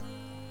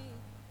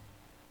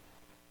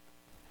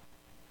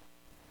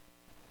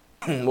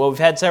Well, we've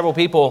had several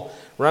people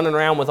running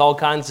around with all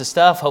kinds of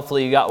stuff.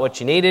 Hopefully you got what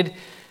you needed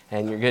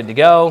and you're good to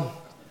go.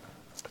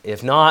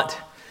 If not,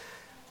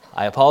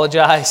 I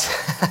apologize.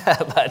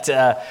 But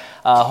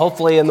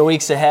hopefully in the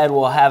weeks ahead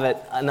we'll have it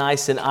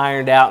nice and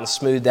ironed out and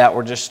smoothed out.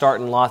 We're just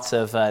starting lots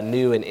of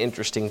new and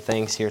interesting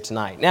things here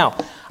tonight. Now,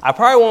 I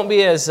probably won't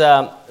be as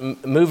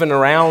moving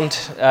around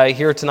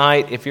here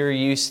tonight. If you're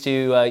used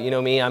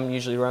to, me, I'm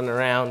usually running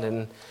around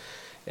and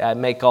I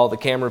make all the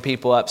camera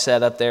people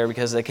upset up there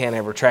because they can't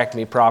ever track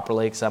me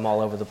properly because I'm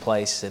all over the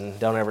place and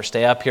don't ever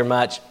stay up here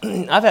much.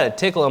 I've had a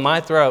tickle in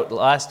my throat the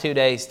last 2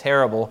 days,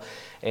 terrible,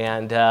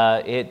 and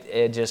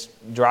it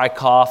just dry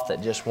cough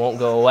that just won't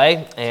go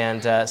away.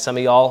 And some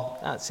of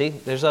y'all, see,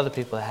 there's other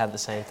people that have the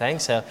same thing.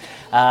 So,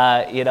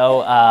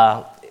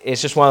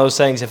 it's just one of those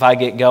things. If I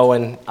get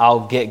going,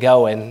 I'll get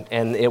going,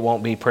 and it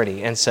won't be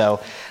pretty. And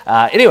so,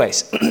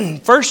 anyways,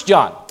 1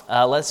 John.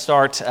 Let's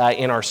start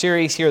in our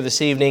series here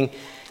this evening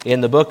in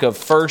the book of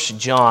 1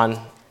 John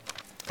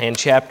and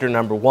chapter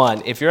number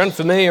 1. If you're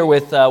unfamiliar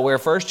with where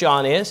 1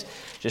 John is,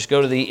 just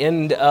go to the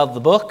end of the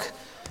book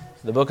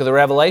of the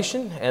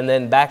Revelation, and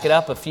then back it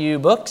up a few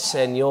books,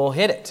 and you'll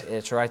hit it.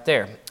 It's right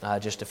there.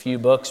 Just a few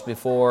books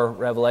before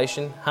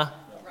Revelation. Huh?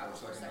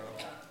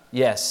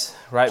 Yes,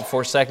 right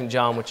before 2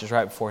 John, which is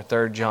right before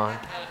 3 John.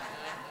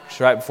 Which is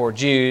right before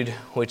Jude,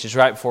 which is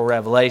right before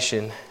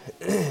Revelation.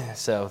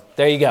 So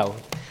there you go.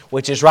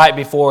 Which is right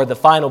before the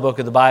final book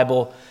of the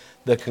Bible,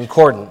 the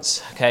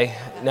Concordance, okay?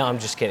 No, I'm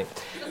just kidding.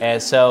 And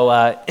so,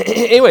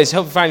 anyways,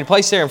 hope you find your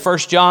place there in 1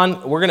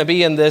 John. We're going to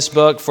be in this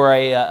book for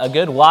a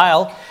good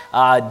while,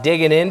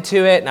 digging into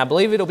it, and I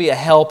believe it'll be a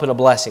help and a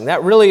blessing.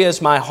 That really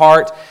is my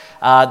heart.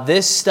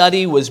 This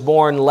study was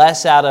born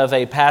less out of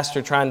a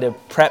pastor trying to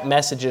prep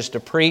messages to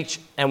preach,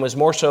 and was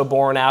more so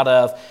born out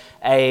of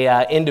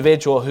a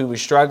individual who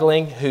was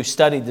struggling, who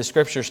studied the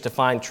Scriptures to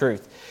find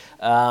truth.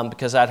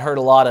 Because I'd heard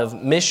a lot of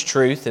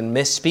mistruth and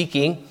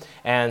misspeaking,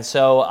 and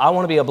so I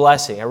want to be a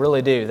blessing. I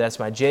really do. That's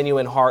my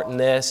genuine heart in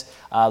this.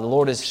 The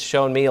Lord has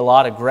shown me a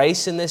lot of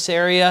grace in this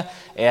area,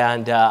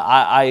 and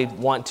I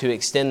want to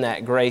extend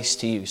that grace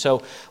to you.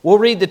 So we'll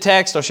read the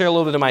text. I'll share a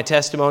little bit of my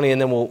testimony, and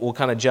then we'll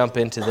kind of jump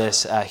into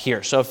this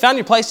here. So found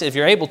your place. If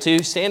you're able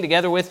to, stand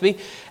together with me,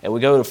 and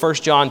we go to 1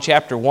 John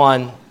chapter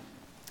 1,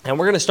 and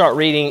we're going to start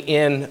reading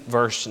in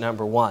verse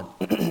number 1.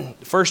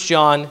 1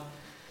 John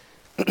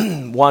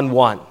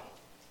 1:1.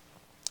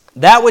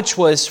 That which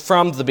was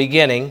from the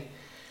beginning,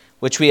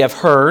 which we have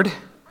heard,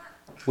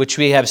 which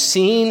we have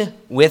seen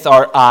with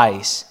our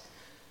eyes,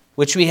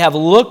 which we have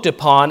looked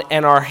upon,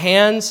 and our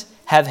hands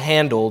have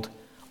handled,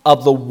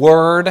 of the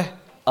word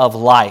of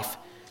life.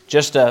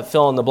 Just to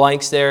fill in the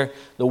blanks there,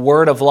 the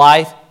word of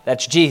life,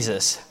 that's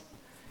Jesus.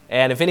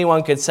 And if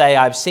anyone could say,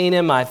 I've seen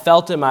him, I've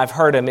felt him, I've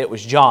heard him, it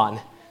was John,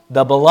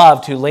 the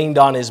beloved who leaned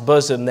on his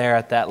bosom there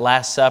at that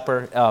Last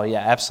Supper. Oh, yeah,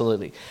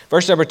 absolutely.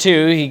 Verse number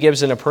 2, he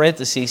gives in a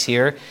parenthesis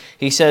here.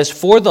 He says,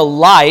 for the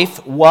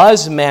life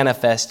was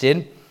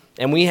manifested,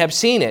 and we have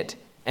seen it,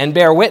 and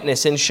bear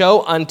witness, and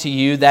show unto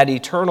you that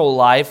eternal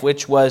life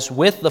which was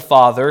with the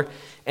Father,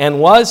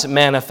 and was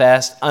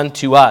manifest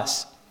unto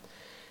us.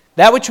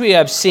 That which we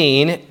have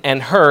seen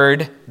and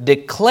heard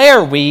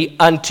declare we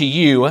unto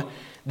you,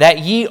 that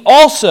ye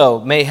also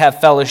may have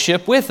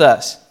fellowship with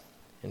us.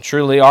 And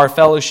truly our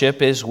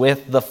fellowship is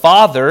with the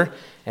Father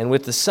and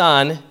with the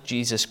Son,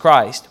 Jesus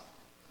Christ.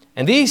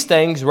 And these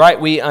things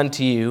write we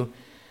unto you,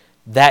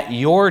 that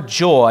your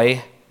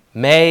joy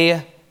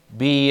may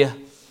be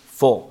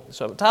full.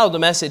 So I've titled the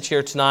message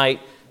here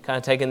tonight, kind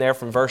of taken there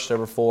from verse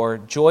number 4,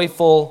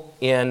 Joyful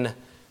in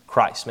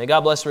Christ. May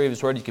God bless the reading of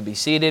His Word. You can be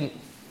seated.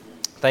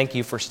 Thank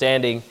you for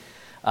standing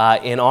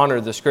in honor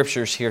of the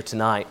Scriptures here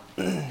tonight.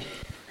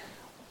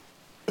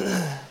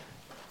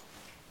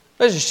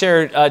 Let's just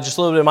share just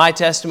a little bit of my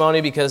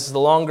testimony, because the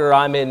longer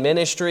I'm in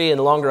ministry and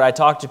the longer I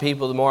talk to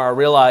people, the more I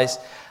realize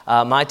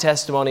my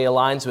testimony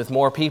aligns with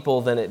more people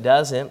than it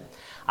doesn't.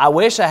 I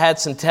wish I had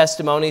some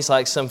testimonies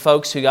like some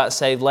folks who got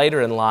saved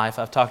later in life.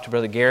 I've talked to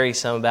Brother Gary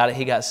some about it.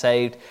 He got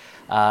saved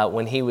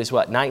when he was,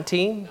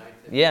 19?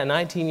 Yeah,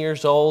 19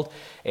 years old.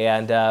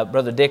 And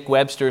Brother Dick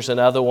Webster's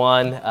another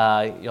one,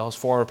 y'all's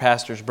former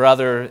pastor's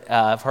brother.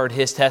 I've heard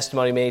his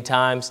testimony many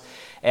times.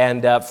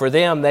 And for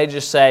them, they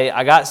just say,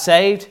 I got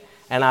saved,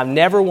 and I've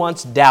never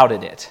once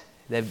doubted it.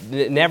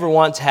 They've never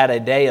once had a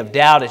day of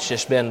doubt. It's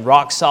just been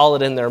rock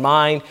solid in their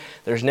mind.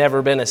 There's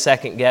never been a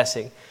second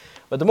guessing.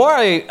 But the more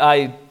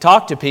I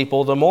talk to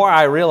people, the more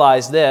I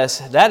realize this,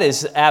 that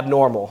is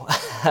abnormal.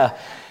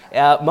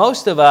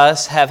 Most of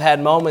us have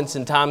had moments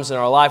and times in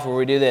our life where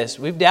we do this.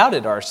 We've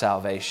doubted our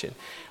salvation.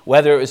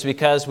 Whether it was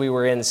because we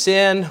were in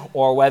sin,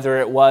 or whether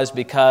it was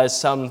because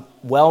some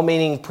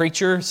well-meaning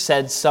preacher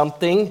said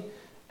something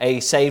a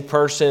saved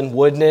person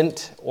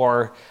wouldn't,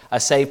 or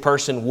a saved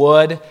person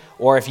would,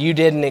 or if you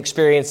didn't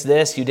experience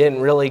this, you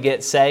didn't really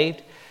get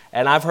saved.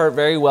 And I've heard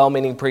very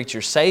well-meaning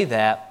preachers say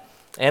that.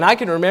 And I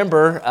can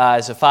remember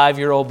as a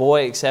 5-year-old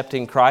boy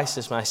accepting Christ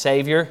as my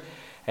Savior,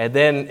 and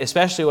then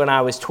especially when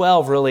I was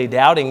 12, really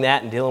doubting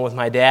that and dealing with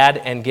my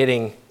dad and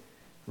getting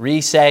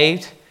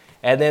re-saved.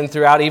 and then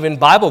throughout even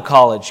Bible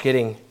college,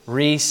 getting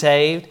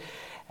re-saved.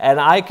 And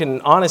I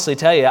can honestly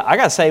tell you, I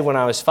got saved when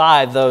I was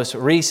 5. Those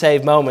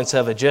re-saved moments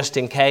of a just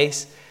in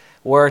case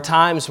were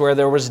times where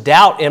there was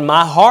doubt in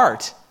my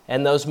heart,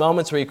 and those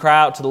moments where you cry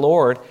out to the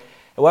Lord.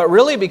 And what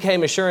really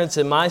became assurance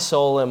in my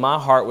soul and my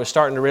heart was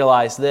starting to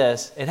realize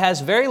this: it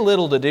has very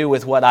little to do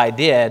with what I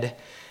did,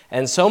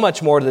 and so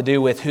much more to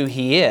do with who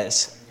He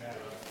is.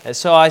 And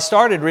so I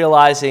started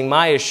realizing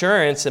my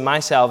assurance and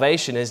my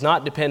salvation is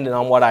not dependent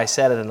on what I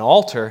said at an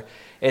altar.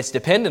 It's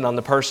dependent on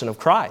the person of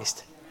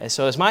Christ. And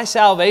so is my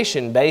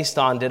salvation based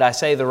on, did I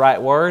say the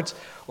right words,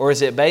 or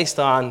is it based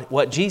on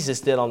what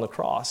Jesus did on the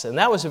cross? And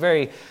that was a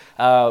very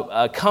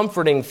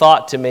comforting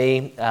thought to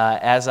me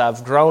as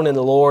I've grown in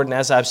the Lord and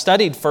as I've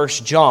studied 1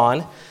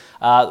 John,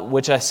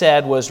 which I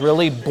said was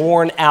really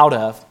born out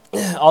of.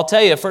 I'll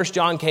tell you, 1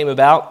 John came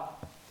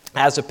about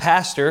as a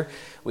pastor.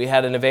 We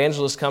had an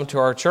evangelist come to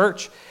our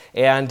church,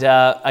 and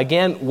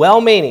again,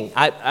 well-meaning.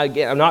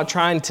 I'm not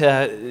trying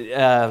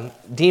to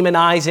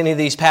demonize any of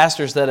these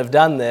pastors that have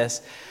done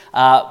this,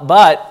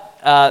 but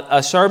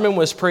a sermon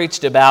was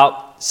preached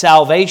about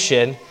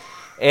salvation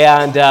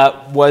and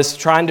was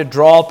trying to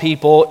draw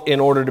people in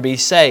order to be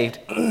saved.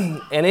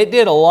 And it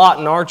did a lot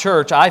in our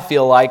church, I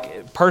feel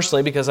like,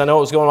 personally, because I know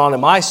what was going on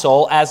in my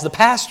soul as the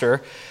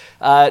pastor,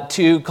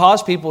 to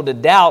cause people to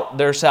doubt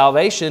their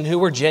salvation who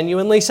were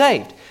genuinely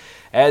saved.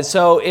 And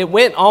so it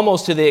went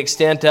almost to the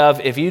extent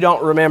of, if you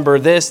don't remember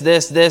this,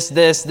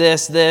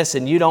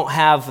 and you don't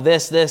have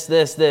this,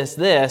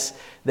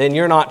 then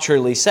you're not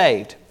truly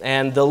saved.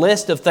 And the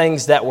list of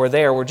things that were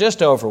there were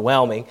just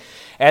overwhelming.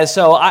 And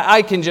so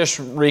I can just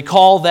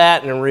recall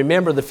that and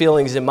remember the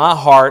feelings in my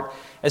heart.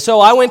 And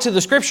so I went to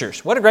the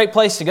Scriptures. What a great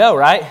place to go,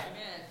 right? Amen.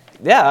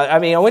 Yeah, I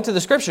mean, I went to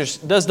the Scriptures.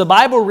 Does the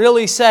Bible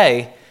really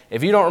say,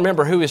 if you don't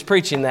remember who was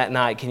preaching that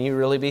night, can you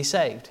really be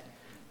saved?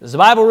 Does the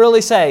Bible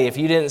really say, if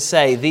you didn't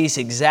say these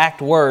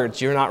exact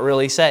words, you're not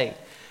really saved?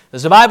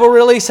 Does the Bible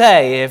really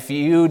say, if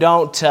you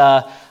don't,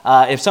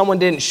 if someone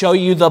didn't show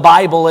you the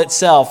Bible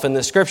itself and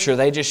the Scripture,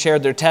 they just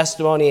shared their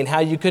testimony and how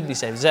you could be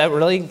saved? Is that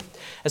really?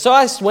 And so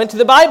I went to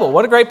the Bible.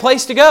 What a great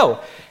place to go.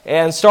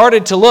 And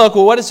started to look,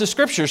 well, what does the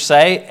Scripture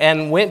say?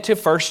 And went to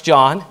 1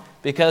 John,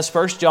 because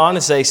 1 John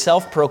is a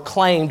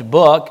self-proclaimed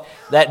book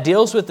that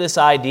deals with this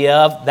idea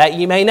of that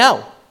you may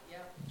know.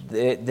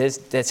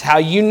 That's how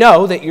you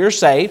know that you're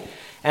saved.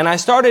 And I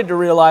started to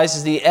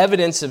realize the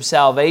evidence of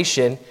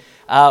salvation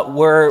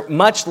were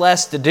much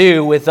less to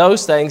do with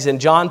those things.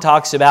 And John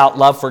talks about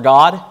love for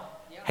God,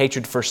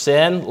 hatred for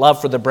sin, love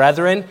for the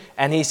brethren.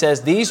 And he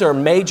says these are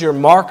major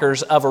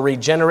markers of a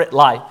regenerate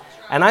life.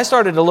 And I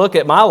started to look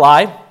at my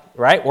life,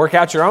 right? Work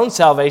out your own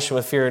salvation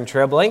with fear and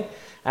trembling.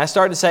 And I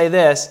started to say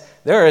this: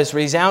 there is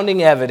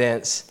resounding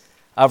evidence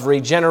of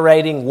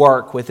regenerating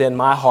work within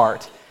my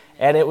heart.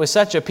 And it was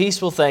such a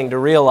peaceful thing to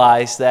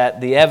realize that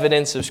the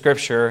evidence of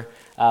Scripture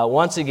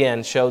once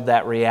again showed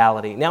that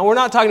reality. Now, we're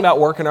not talking about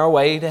working our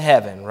way to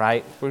heaven,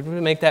 right? We're going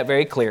to make that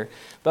very clear.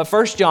 But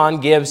 1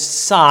 John gives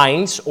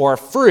signs or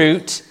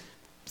fruit,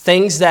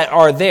 things that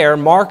are there,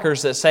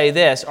 markers that say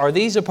this. Are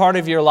these a part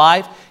of your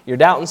life? Your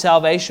doubt in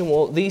salvation?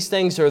 Well, these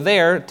things are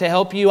there to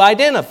help you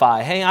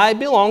identify. Hey, I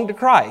belong to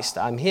Christ.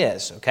 I'm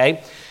His,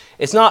 okay?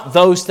 It's not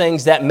those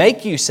things that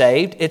make you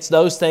saved. It's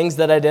those things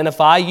that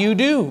identify you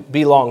do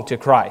belong to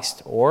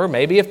Christ. Or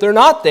maybe if they're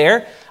not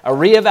there, a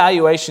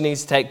reevaluation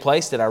needs to take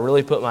place. Did I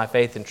really put my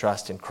faith and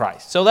trust in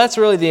Christ? So that's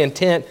really the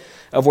intent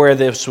of where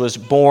this was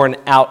born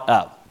out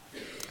of.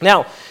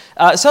 Now,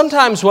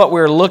 sometimes what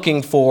we're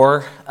looking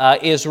for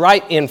is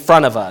right in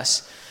front of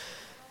us.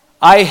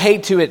 I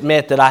hate to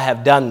admit that I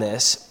have done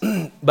this,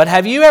 but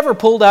have you ever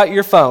pulled out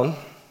your phone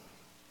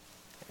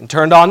and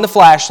turned on the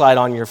flashlight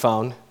on your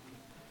phone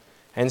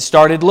and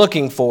started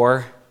looking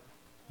for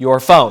your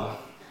phone?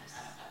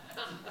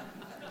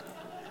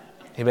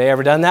 Anybody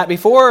ever done that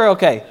before?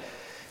 Okay.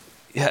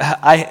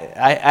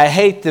 I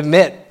hate to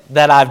admit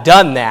that I've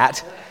done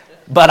that,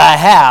 but I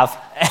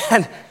have.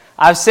 And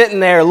I'm sitting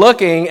there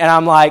looking, and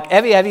I'm like,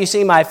 Evie, have you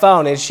seen my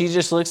phone? And she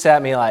just looks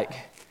at me like,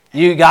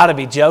 you got to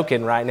be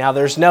joking right now.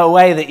 There's no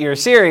way that you're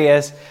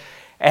serious.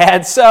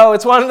 And so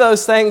it's one of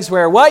those things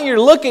where what you're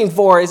looking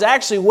for is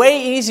actually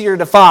way easier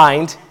to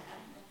find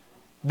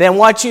than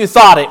what you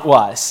thought it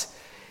was.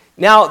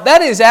 Now,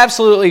 that is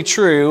absolutely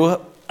true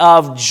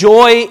of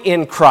joy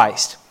in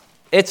Christ.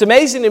 It's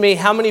amazing to me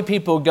how many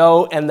people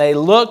go and they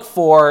look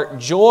for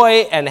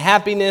joy and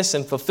happiness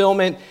and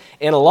fulfillment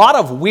in a lot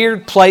of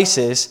weird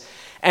places,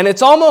 and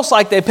it's almost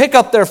like they pick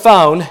up their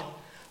phone,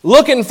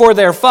 looking for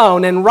their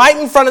phone, and right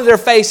in front of their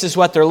face is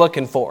what they're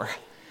looking for.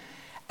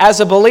 As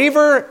a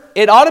believer,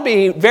 it ought to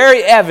be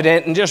very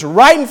evident and just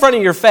right in front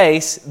of your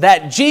face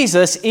that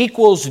Jesus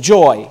equals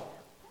joy.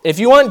 If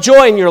you want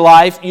joy in your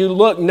life, you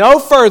look no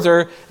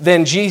further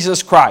than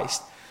Jesus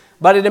Christ.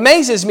 But it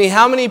amazes me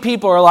how many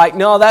people are like,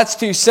 no, that's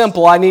too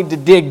simple. I need to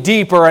dig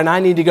deeper and I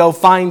need to go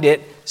find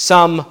it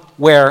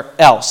somewhere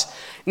else.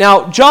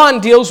 Now, John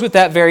deals with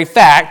that very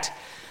fact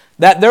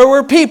that there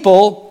were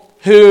people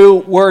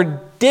who were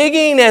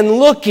digging and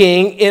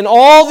looking in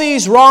all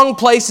these wrong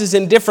places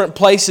and different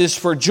places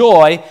for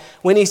joy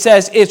when he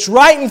says, it's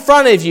right in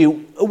front of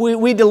you.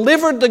 We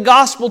delivered the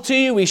gospel to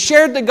you. We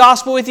shared the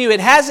gospel with you. It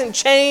hasn't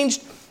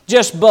changed.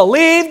 Just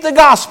believe the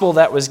gospel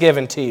that was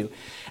given to you.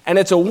 And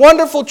it's a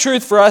wonderful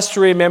truth for us to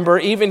remember,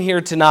 even here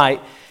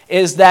tonight,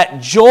 is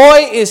that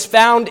joy is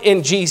found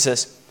in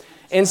Jesus.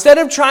 Instead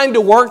of trying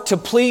to work to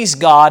please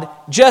God,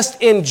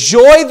 just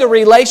enjoy the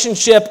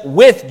relationship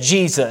with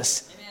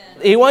Jesus.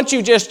 Amen. He wants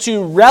you just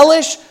to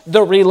relish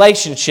the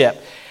relationship.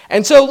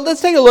 And so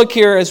let's take a look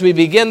here as we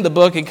begin the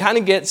book and kind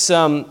of get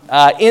some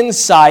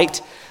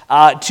insight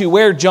to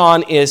where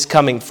John is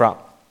coming from.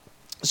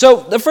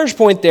 So the first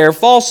point there,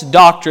 false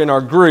doctrine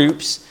are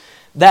groups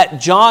that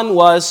John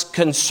was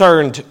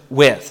concerned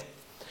with.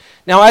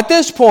 Now at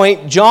this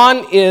point,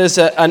 John is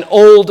an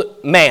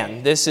old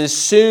man. This is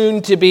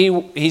soon to be,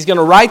 he's going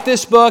to write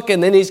this book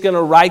and then he's going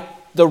to write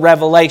the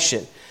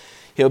Revelation.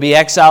 He'll be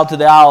exiled to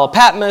the Isle of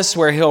Patmos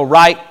where he'll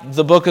write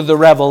the book of the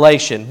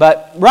Revelation.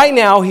 But right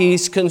now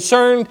he's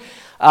concerned,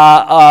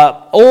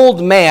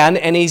 old man,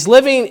 and he's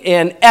living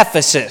in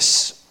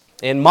Ephesus,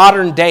 in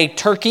modern day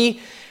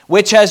Turkey,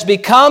 which has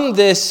become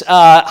this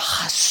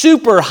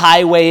super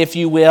highway, if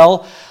you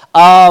will,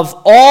 of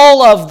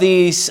all of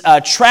these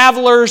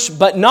travelers,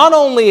 but not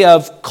only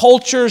of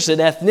cultures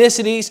and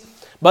ethnicities,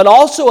 but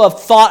also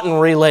of thought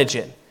and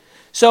religion.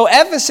 So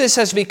Ephesus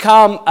has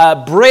become a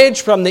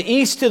bridge from the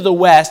east to the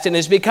west and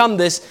has become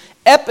this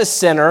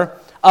epicenter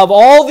of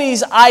all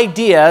these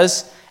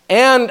ideas,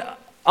 and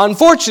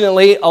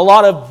unfortunately, a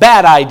lot of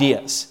bad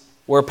ideas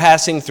were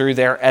passing through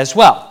there as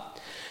well.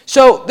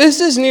 So this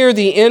is near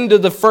the end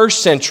of the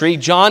first century,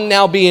 John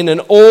now being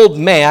an old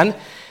man,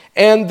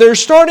 and there's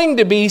starting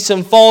to be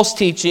some false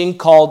teaching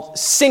called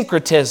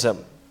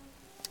syncretism.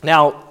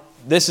 Now,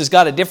 this has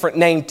got a different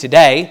name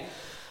today.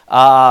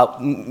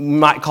 You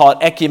might call it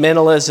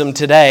ecumenicalism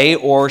today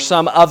or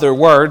some other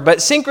word,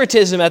 but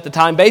syncretism at the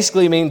time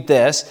basically means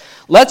this: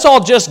 let's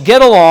all just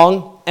get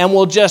along and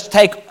we'll just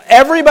take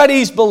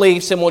everybody's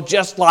beliefs and we'll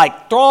just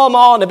like throw them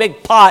all in a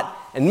big pot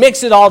and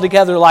mix it all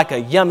together like a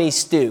yummy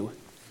stew.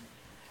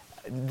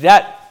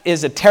 That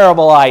is a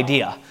terrible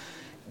idea.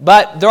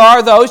 But there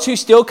are those who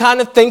still kind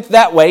of think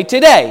that way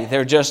today.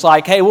 They're just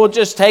like, hey, we'll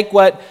just take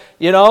what,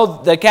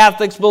 the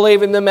Catholics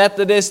believe in, the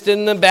Methodists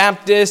and the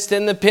Baptists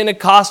and the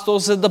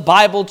Pentecostals and the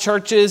Bible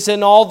churches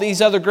and all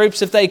these other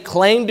groups, if they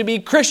claim to be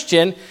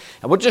Christian,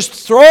 and we'll just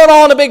throw it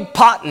all in a big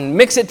pot and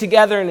mix it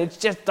together and it's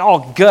just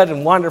all good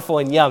and wonderful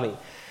and yummy.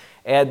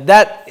 And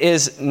that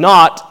is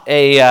not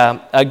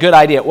a good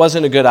idea. It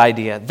wasn't a good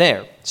idea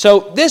there.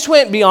 So this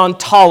went beyond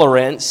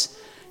tolerance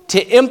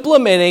to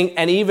implementing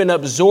and even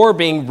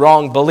absorbing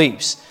wrong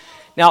beliefs.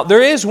 Now,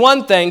 there is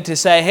one thing to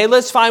say, hey,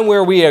 let's find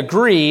where we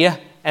agree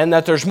and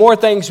that there's more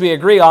things we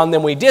agree on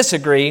than we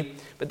disagree,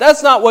 but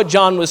that's not what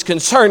John was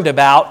concerned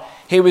about.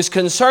 He was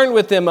concerned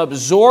with them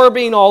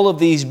absorbing all of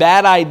these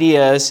bad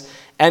ideas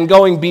and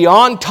going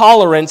beyond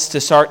tolerance to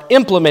start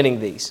implementing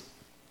these.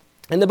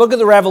 In the book of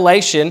the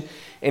Revelation,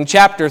 in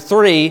chapter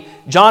 3,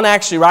 John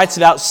actually writes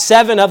about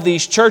 7 of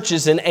these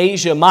churches in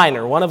Asia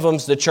Minor. One of them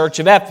is the church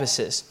of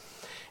Ephesus.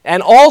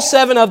 And all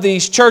 7 of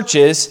these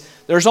churches,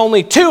 there's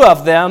only 2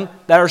 of them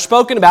that are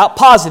spoken about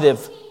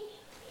positive.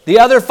 The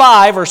other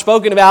 5 are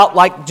spoken about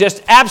like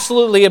just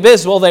absolutely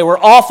abysmal. They were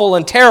awful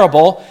and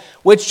terrible,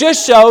 which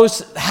just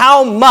shows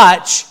how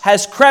much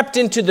has crept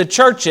into the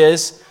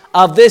churches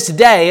of this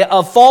day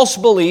of false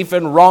belief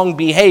and wrong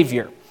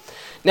behavior.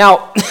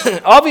 Now,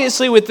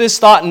 obviously with this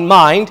thought in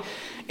mind,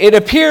 it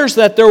appears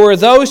that there were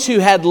those who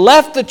had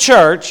left the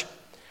church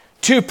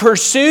to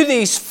pursue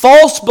these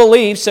false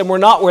beliefs and were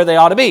not where they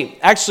ought to be.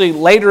 Actually,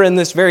 later in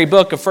this very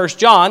book of 1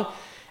 John,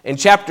 in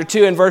chapter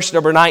 2 and verse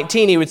number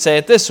 19, he would say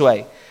it this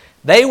way: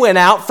 they went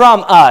out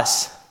from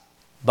us,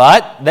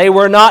 but they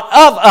were not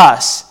of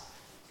us.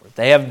 If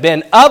they have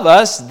been of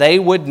us, they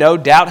would no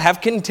doubt have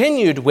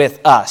continued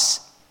with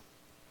us.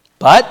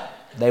 But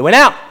they went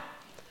out,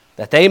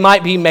 that they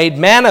might be made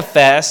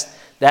manifest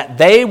that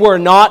they were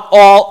not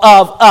all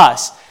of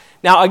us.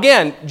 Now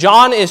again,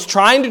 John is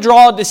trying to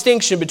draw a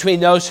distinction between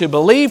those who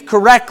believe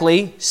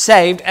correctly,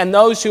 saved, and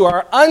those who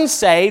are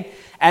unsaved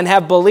and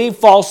have believed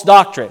false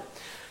doctrine.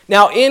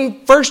 Now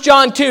in 1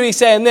 John 2, he's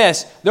saying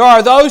this: there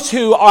are those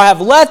who have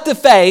left the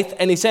faith,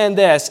 and he's saying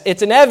this: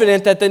 it's an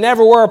evidence that they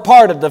never were a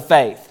part of the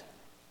faith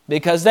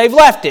because they've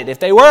left it. If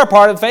they were a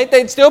part of the faith,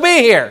 they'd still be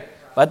here,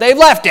 but they've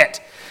left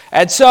it.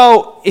 And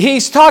so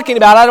he's talking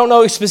about, I don't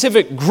know a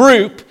specific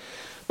group,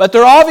 but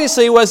there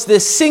obviously was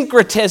this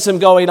syncretism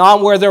going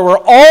on where there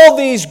were all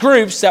these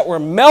groups that were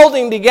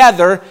melding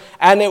together,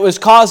 and it was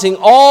causing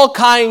all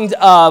kinds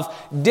of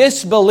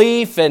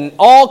disbelief and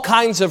all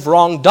kinds of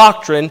wrong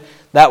doctrine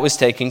that was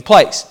taking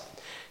place.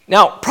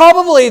 Now,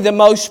 probably the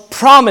most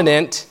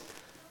prominent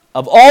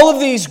of all of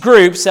these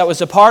groups that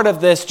was a part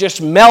of this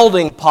just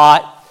melding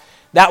pot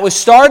that was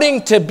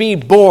starting to be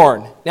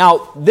born.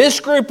 Now, this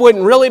group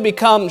wouldn't really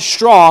become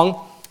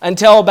strong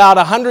until about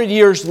 100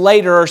 years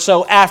later or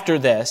so after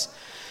this.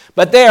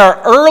 But they are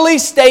early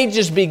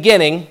stages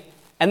beginning,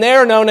 and they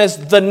are known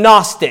as the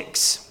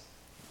Gnostics.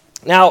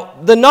 Now,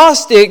 the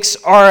Gnostics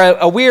are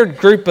a weird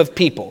group of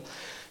people.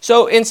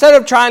 So instead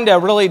of trying to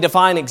really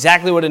define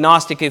exactly what a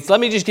Gnostic is, let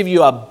me just give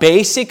you a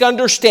basic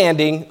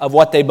understanding of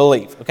what they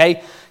believe,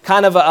 okay?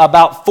 Kind of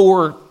about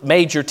four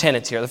major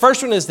tenets here. The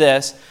first one is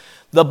this: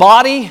 the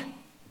body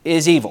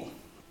is evil,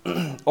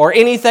 or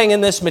anything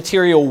in this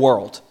material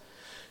world.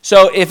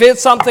 So if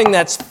it's something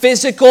that's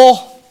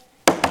physical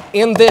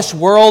in this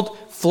world,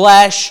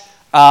 flesh,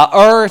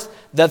 earth,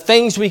 the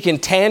things we can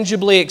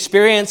tangibly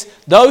experience,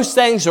 those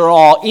things are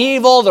all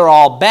evil, they're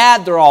all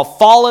bad, they're all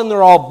fallen,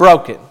 they're all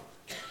broken.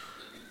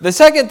 The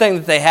second thing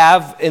that they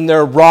have in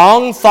their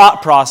wrong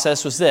thought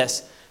process was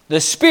this: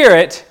 the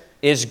Spirit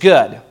is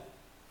good.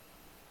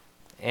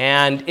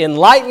 And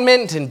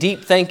enlightenment and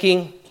deep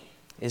thinking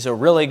is a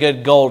really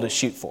good goal to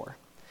shoot for.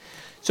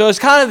 So it's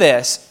kind of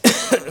this: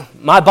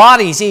 my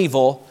body's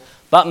evil,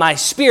 but my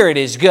spirit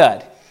is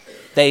good.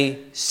 They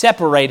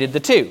separated the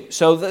two.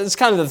 So that's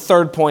kind of the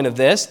third point of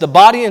this. The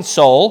body and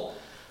soul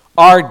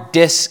are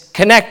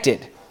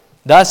disconnected.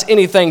 Thus,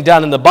 anything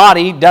done in the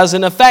body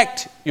doesn't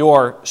affect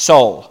your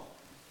soul.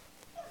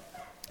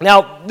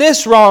 Now,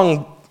 this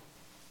wrong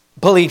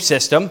belief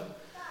system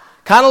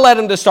kind of led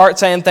them to start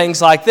saying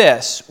things like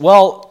this: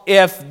 well,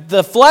 if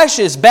the flesh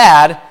is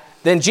bad,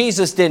 then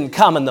Jesus didn't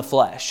come in the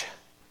flesh.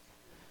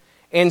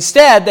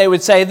 Instead, they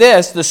would say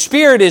this: the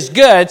Spirit is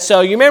good.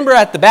 So you remember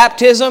at the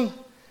baptism,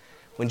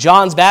 when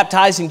John's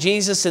baptizing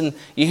Jesus and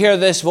you hear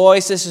this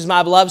voice, "This is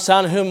my beloved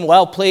Son, whom I'm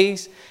well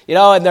pleased." You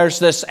know, and there's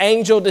this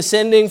angel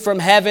descending from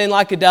heaven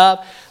like a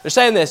dove. They're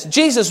saying this: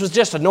 Jesus was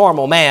just a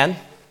normal man.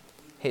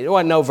 He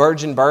wasn't no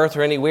virgin birth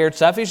or any weird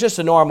stuff. He was just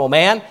a normal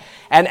man.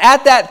 And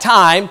at that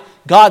time,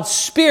 God's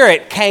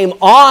Spirit came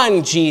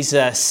on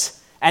Jesus,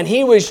 and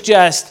he was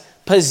just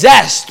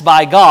possessed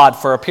by God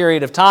for a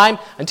period of time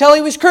until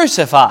he was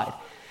crucified.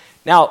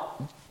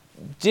 Now,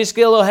 just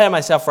get a little ahead of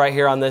myself right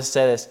here on this.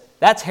 Say this: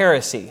 that's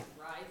heresy.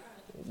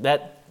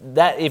 That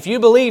if you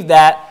believe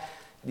that,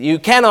 you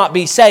cannot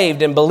be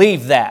saved and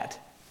believe that.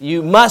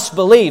 You must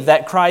believe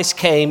that Christ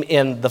came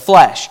in the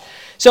flesh.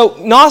 So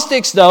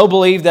Gnostics, though,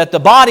 believe that the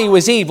body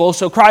was evil,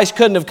 so Christ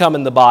couldn't have come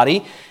in the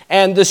body.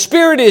 And the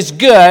Spirit is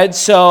good,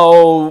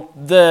 so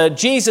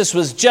Jesus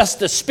was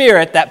just a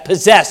spirit that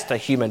possessed a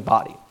human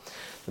body.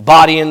 The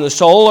body and the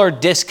soul are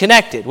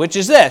disconnected, which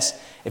is this: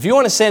 if you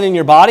want to sin in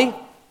your body,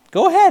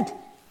 go ahead.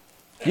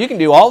 You can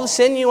do all the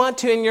sin you want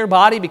to in your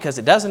body because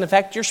it doesn't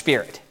affect your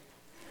spirit.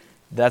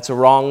 That's a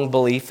wrong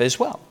belief as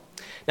well.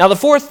 Now, the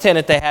fourth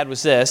tenet they had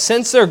was this: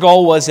 since their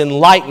goal was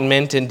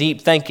enlightenment and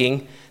deep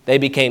thinking, they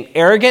became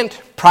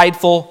arrogant,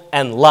 prideful,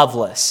 and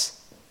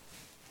loveless.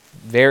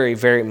 Very,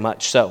 very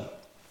much so.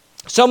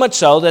 So much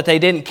so that they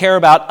didn't care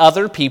about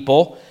other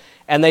people,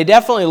 and they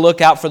definitely look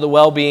out for the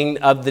well-being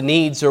of the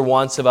needs or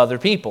wants of other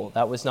people.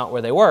 That was not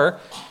where they were.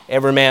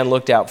 Every man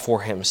looked out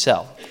for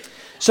himself.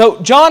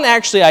 So John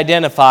actually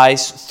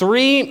identifies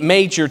three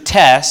major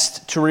tests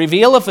to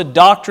reveal if a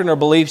doctrine or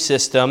belief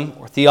system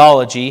or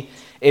theology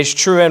is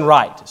true and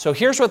right. So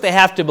here's what they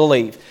have to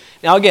believe.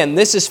 Now again,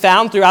 this is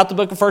found throughout the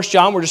book of 1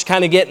 John. We're just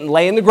kind of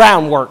laying the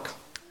groundwork.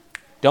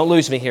 Don't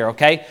lose me here,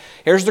 okay?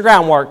 Here's the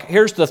groundwork.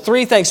 Here's the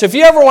three things. So if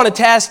you ever want to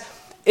test,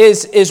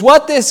 is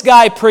what this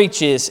guy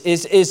preaches,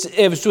 is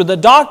with the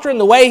doctrine,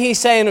 the way he's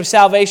saying of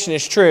salvation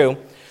is true,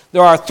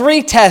 there are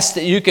three tests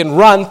that you can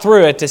run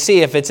through it to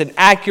see if it's an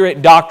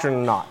accurate doctrine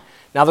or not.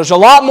 Now there's a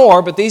lot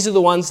more, but these are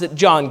the ones that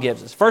John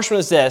gives us. First one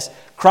is this: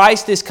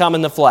 Christ is come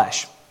in the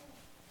flesh.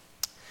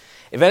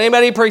 If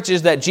anybody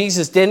preaches that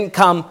Jesus didn't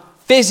come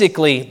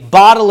physically,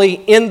 bodily,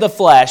 in the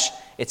flesh,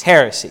 it's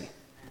heresy.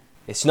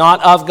 It's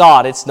not of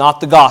God. It's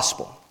not the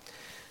gospel.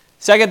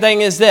 Second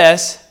thing is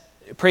this: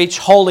 preach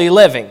holy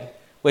living,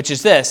 which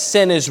is this: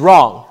 sin is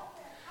wrong.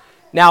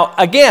 Now,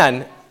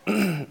 again,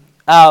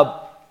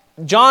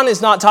 John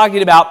is not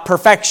talking about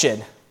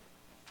perfection.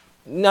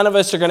 None of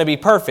us are going to be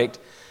perfect.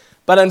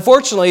 But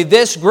unfortunately,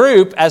 this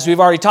group, as we've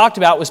already talked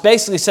about, was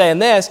basically saying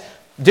this: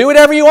 do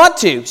whatever you want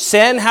to.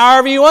 Sin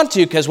however you want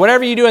to, because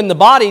whatever you do in the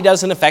body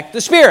doesn't affect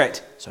the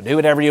spirit. So do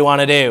whatever you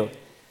want to do.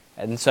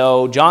 And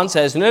so John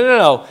says,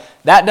 no.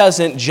 That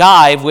doesn't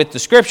jive with the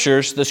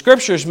Scriptures. The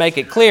Scriptures make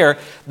it clear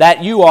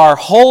that you are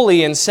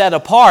holy and set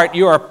apart.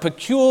 You are a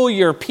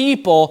peculiar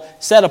people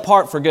set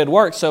apart for good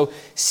works. So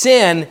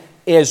sin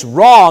is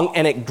wrong,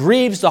 and it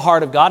grieves the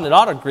heart of God, and it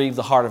ought to grieve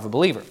the heart of a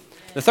believer.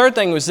 The third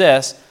thing was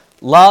this: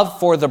 love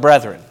for the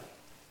brethren.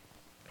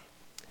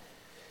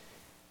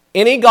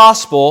 Any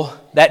gospel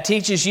that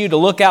teaches you to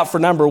look out for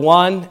number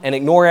one and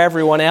ignore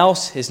everyone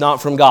else is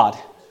not from God.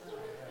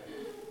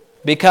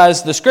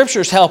 Because the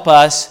Scriptures help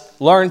us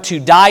learn to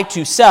die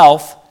to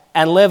self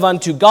and live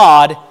unto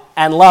God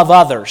and love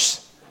others.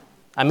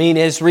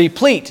 Is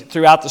replete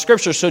throughout the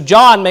Scriptures. So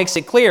John makes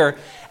it clear,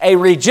 a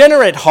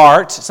regenerate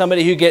heart,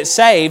 somebody who gets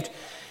saved,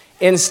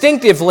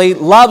 instinctively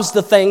loves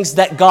the things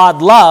that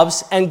God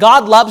loves, and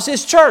God loves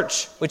His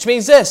church, which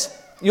means this: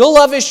 you'll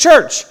love His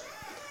church.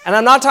 And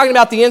I'm not talking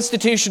about the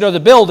institution or the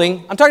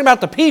building, I'm talking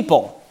about the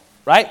people,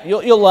 right?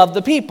 You'll love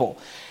the people.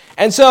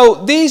 And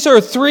so these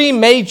are three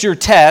major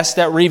tests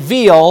that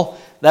reveal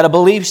that a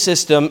belief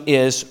system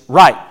is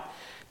right.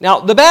 Now,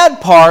 the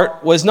bad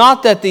part was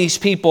not that these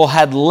people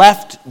had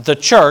left the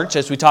church,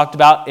 as we talked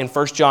about in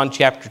 1 John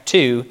chapter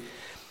 2,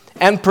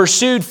 and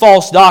pursued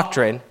false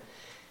doctrine.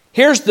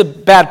 Here's the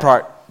bad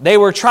part. They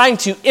were trying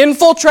to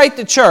infiltrate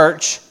the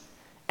church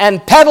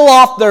and peddle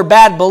off their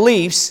bad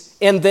beliefs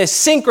in this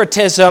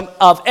syncretism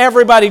of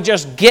everybody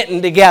just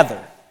getting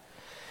together.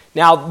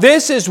 Now,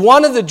 this is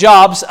one of the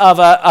jobs of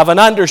an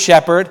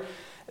under-shepherd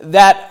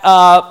that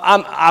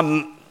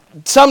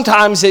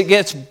sometimes it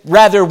gets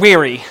rather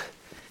weary,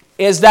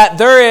 is that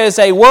there is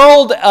a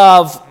world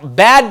of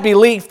bad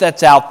belief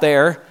that's out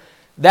there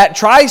that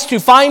tries to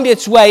find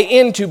its way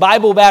into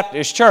Bible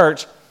Baptist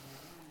Church.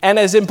 And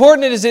as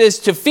important as it is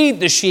to feed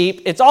the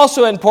sheep, it's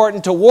also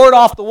important to ward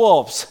off the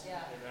wolves.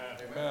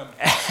 Yeah.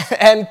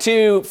 And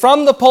to,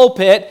 from the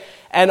pulpit,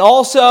 and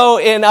also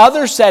in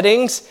other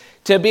settings,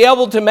 to be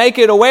able to make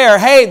it aware,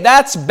 hey,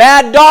 that's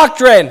bad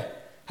doctrine.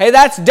 Hey,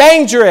 that's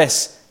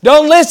dangerous.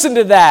 Don't listen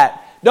to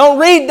that. Don't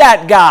read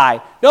that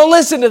guy. Don't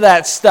listen to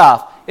that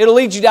stuff. It'll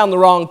lead you down the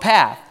wrong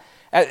path.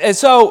 And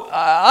so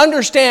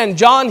understand,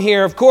 John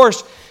here, of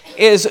course,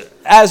 is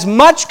as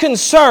much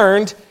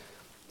concerned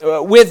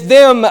with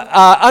them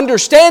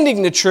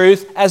understanding the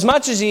truth as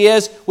much as he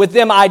is with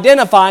them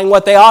identifying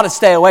what they ought to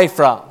stay away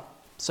from.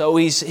 So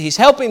he's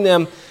helping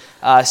them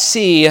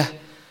see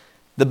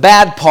the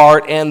bad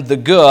part and the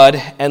good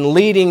and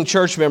leading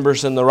church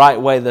members in the right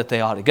way that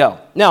they ought to go.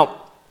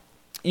 Now,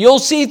 you'll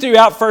see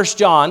throughout 1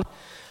 John,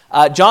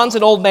 John's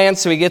an old man,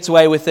 so he gets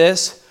away with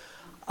this.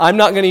 I'm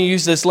not going to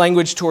use this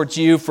language towards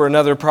you for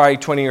another probably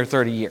 20 or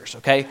 30 years,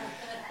 okay?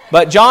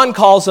 But John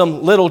calls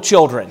them little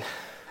children.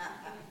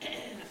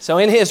 So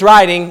in his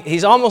writing,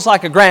 he's almost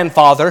like a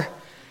grandfather,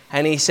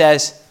 and he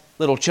says,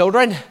 little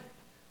children,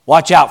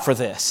 watch out for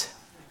this.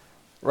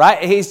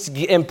 Right? He's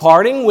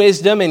imparting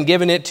wisdom and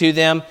giving it to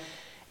them.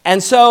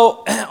 And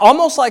so,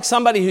 almost like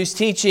somebody who's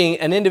teaching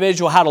an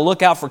individual how to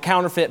look out for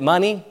counterfeit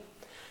money,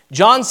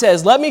 John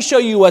says, let me show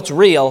you what's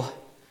real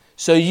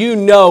so you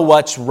know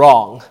what's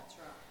wrong.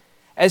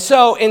 And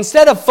so,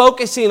 instead of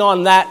focusing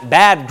on that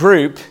bad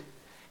group,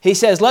 he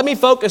says, let me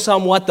focus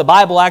on what the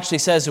Bible actually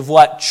says of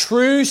what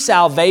true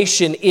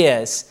salvation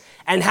is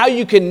and how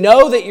you can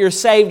know that you're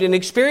saved and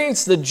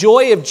experience the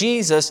joy of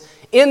Jesus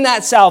in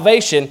that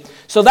salvation.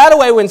 So that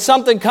way, when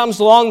something comes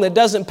along that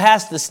doesn't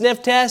pass the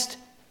sniff test,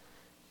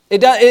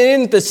 it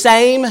isn't the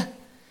same,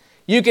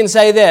 you can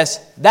say this,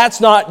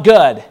 that's not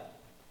good.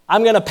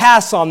 I'm going to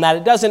pass on that.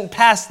 It doesn't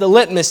pass the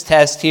litmus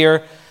test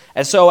here.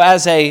 And so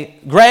as a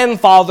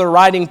grandfather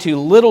writing to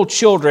little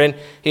children,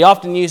 he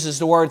often uses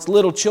the words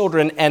little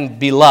children and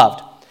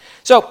beloved.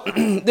 So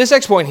this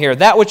next point here,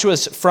 that which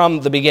was from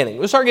the beginning.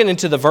 We'll start getting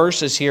into the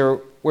verses here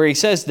where he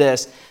says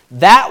this,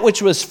 that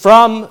which was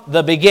from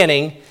the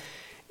beginning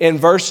in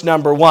verse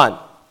number 1.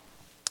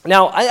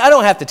 Now, I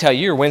don't have to tell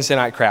you, you're a Wednesday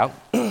night crowd,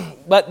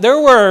 but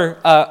there were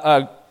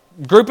a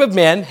group of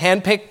men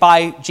handpicked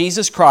by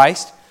Jesus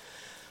Christ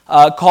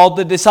called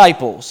the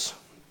disciples.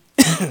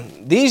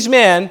 These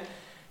men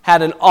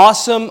had an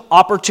awesome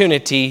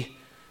opportunity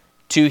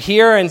to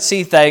hear and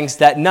see things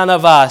that none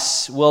of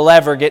us will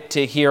ever get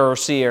to hear or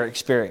see or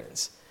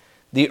experience.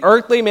 The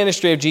earthly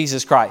ministry of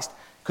Jesus Christ.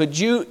 Could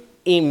you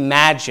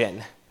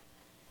imagine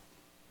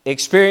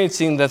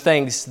experiencing the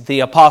things the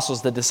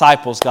apostles, the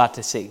disciples got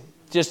to see?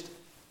 Just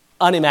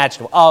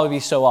unimaginable. Oh, it would be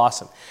so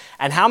awesome.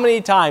 And how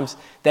many times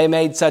they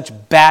made such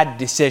bad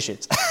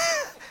decisions.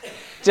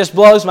 Just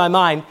blows my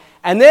mind.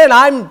 And then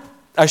I'm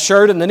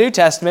assured in the New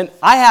Testament,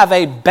 I have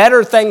a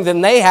better thing than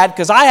they had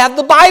because I have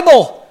the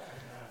Bible.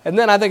 And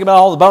then I think about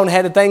all the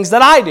boneheaded things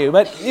that I do.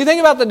 But you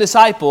think about the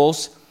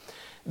disciples,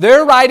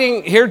 they're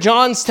writing, here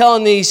John's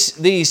telling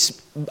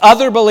these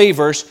other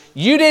believers,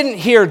 you didn't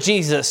hear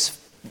Jesus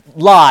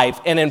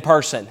live and in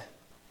person.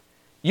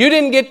 You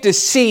didn't get to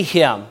see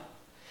him.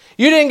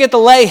 You didn't get to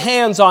lay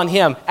hands on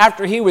him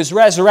after he was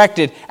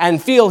resurrected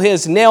and feel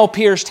his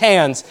nail-pierced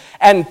hands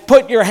and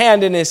put your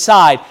hand in his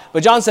side.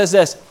 But John says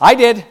this, I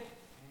did.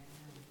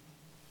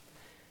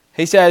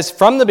 He says,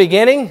 from the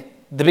beginning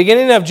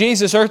of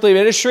Jesus' earthly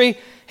ministry,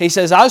 he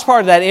says, I was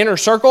part of that inner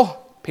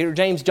circle, Peter,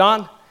 James,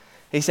 John.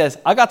 He says,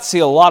 I got to see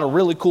a lot of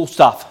really cool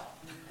stuff.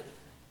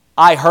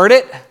 I heard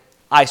it,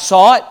 I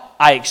saw it,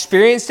 I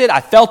experienced it,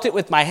 I felt it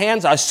with my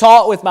hands, I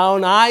saw it with my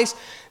own eyes.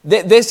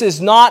 This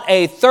is not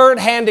a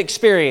third-hand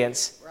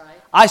experience. Right.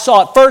 I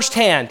saw it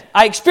firsthand.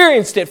 I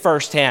experienced it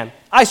firsthand.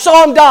 I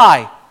saw him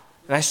die,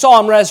 and I saw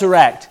him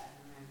resurrect.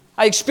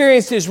 I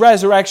experienced his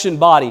resurrection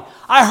body.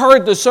 I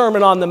heard the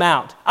Sermon on the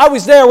Mount. I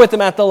was there with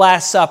him at the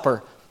Last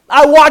Supper.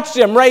 I watched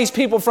him raise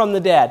people from the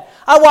dead.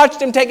 I watched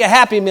him take a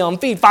Happy Meal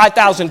and feed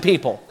 5,000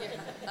 people.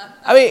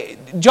 I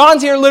mean,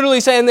 John's here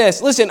literally saying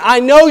this. Listen, I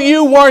know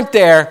you weren't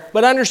there,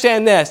 but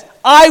understand this.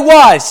 I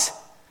was.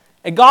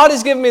 And God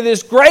has given me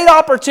this great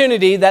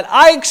opportunity that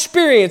I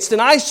experienced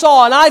and I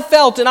saw and I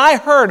felt and I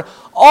heard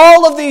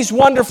all of these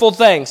wonderful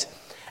things.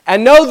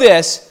 And know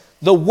this,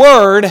 the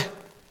Word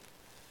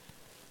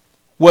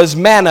was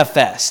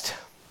manifest.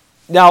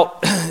 Now,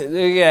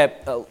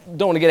 don't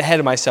want to get ahead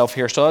of myself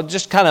here, so I'll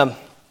just kind of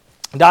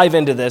dive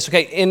into this.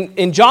 Okay,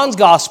 in John's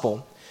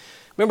Gospel,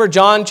 Remember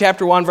John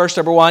chapter 1, verse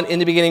number 1, in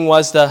the beginning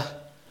was the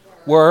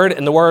Word,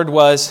 and the Word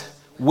was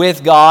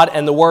with God,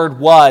 and the Word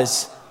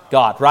was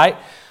God, right?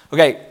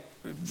 Okay,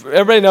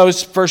 everybody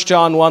knows 1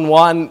 John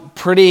 1:1,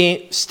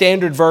 pretty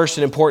standard verse,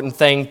 an important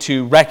thing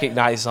to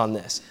recognize on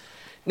this.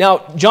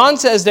 Now, John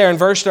says there in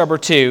verse number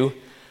 2,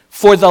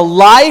 for the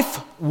life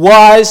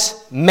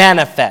was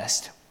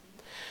manifest.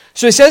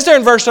 So he says there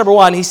in verse number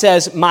 1, he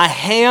says, my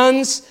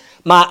hands,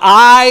 my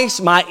eyes,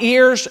 my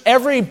ears,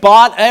 every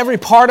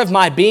part of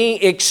my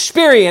being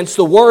experienced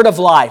the word of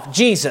life,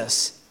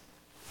 Jesus.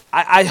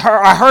 I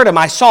heard him,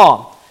 I saw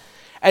him.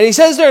 And he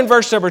says there in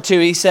verse number 2,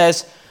 he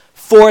says,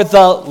 for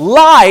the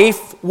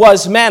life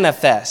was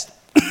manifest.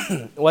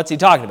 What's he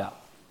talking about?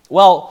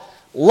 Well,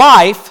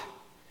 life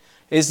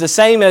is the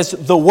same as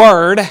the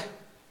Word,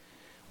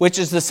 which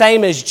is the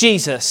same as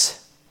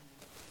Jesus.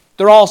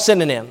 They're all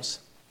synonyms.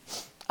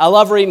 I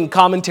love reading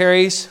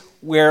commentaries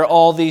where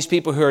all these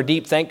people who are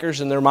deep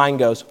thinkers and their mind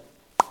goes,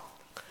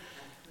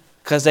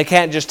 because they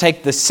can't just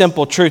take the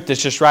simple truth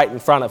that's just right in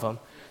front of them.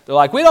 They're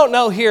like, we don't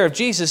know here if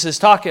Jesus is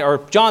talking, or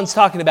John's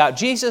talking about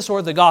Jesus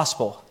or the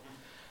gospel.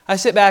 I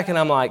sit back and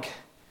I'm like,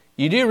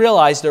 you do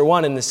realize they're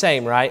one and the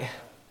same, right?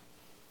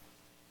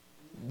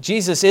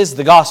 Jesus is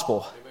the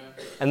gospel,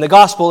 and the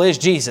gospel is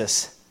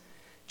Jesus.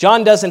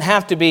 John doesn't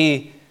have to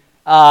be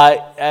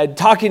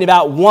talking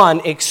about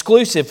one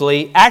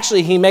exclusively.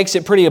 Actually, he makes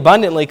it pretty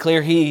abundantly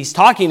clear he's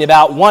talking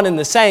about one and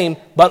the same,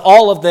 but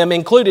all of them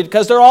included,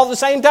 because they're all the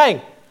same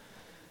thing.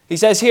 He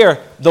says here,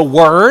 the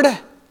Word,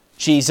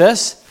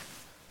 Jesus,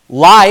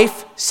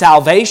 life,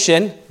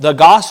 salvation, the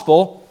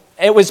gospel,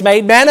 it was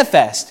made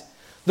manifest.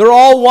 They're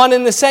all one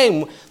and the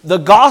same. The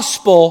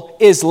gospel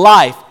is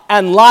life,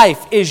 and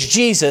life is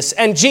Jesus,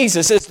 and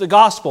Jesus is the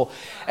gospel.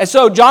 And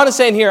so John is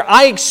saying here,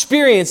 I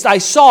experienced, I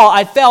saw,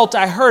 I felt,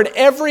 I heard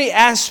every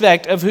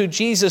aspect of who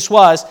Jesus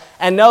was,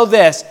 and know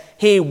this,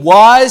 He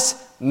was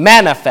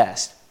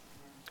manifest.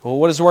 Well,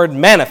 what does the word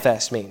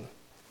manifest mean?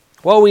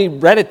 Well, we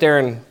read it there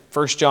in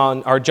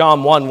John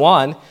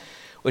 1:1,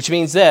 which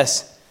means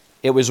this,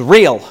 it was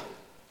real.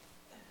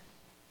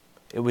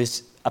 It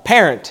was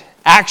apparent,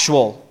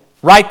 actual,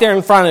 right there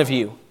in front of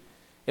you.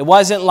 It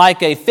wasn't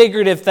like a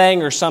figurative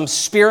thing or some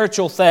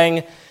spiritual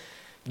thing.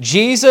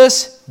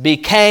 Jesus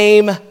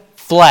became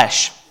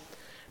flesh.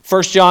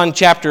 1 John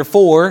chapter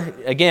 4,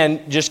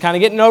 again, just kind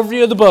of getting an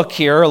overview of the book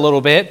here a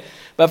little bit.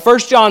 But 1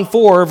 John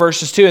 4,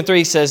 verses 2 and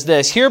 3 says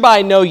this,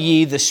 hereby know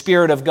ye the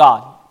Spirit of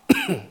God.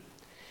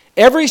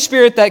 Every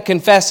spirit that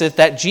confesseth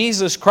that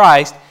Jesus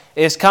Christ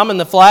is come in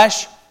the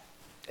flesh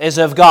is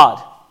of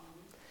God.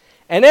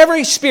 And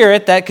every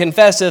spirit that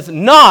confesseth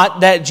not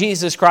that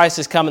Jesus Christ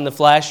is come in the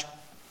flesh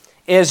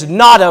is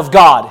not of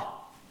God.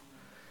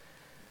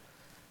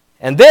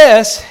 And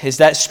this is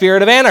that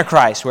spirit of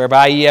Antichrist,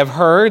 whereby ye have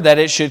heard that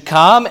it should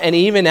come, and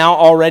even now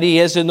already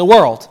is in the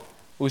world.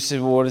 We say,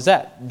 well, what is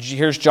that?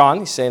 Here's John,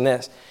 he's saying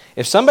this.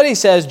 If somebody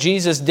says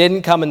Jesus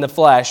didn't come in the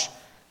flesh,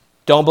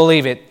 don't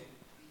believe it.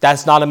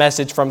 That's not a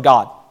message from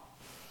God.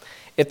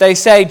 If they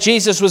say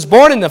Jesus was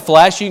born in the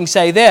flesh, you can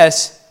say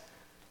this,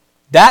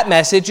 that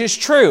message is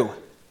true.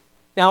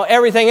 Now,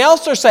 everything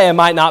else they're saying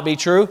might not be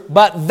true,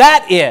 but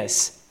that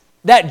is,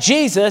 that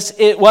Jesus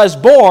was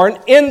born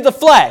in the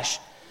flesh.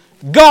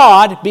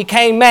 God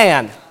became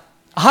man,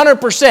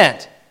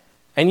 100%,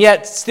 and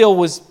yet still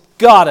was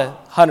God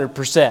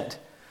 100%.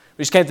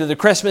 We just came through the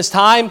Christmas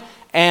time,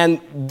 and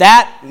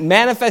that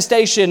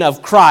manifestation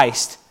of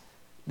Christ,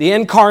 the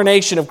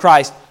incarnation of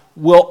Christ,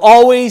 will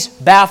always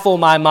baffle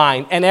my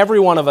mind, and every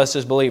one of us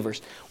as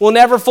believers will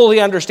never fully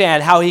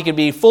understand how He could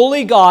be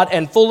fully God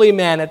and fully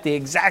man at the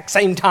exact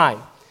same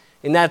time.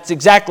 And that's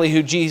exactly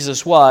who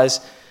Jesus was,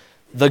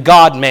 the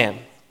God-man.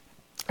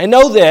 And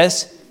know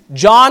this,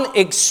 John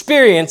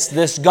experienced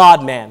this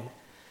God-man.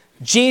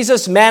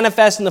 Jesus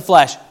manifest in the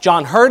flesh.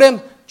 John heard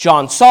Him,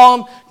 John saw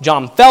Him,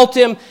 John felt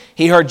Him,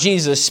 he heard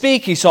Jesus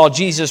speak, he saw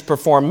Jesus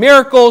perform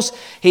miracles,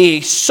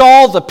 he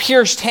saw the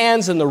pierced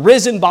hands and the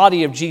risen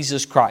body of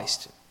Jesus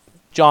Christ.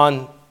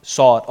 John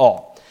saw it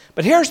all.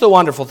 But here's the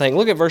wonderful thing.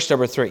 Look at verse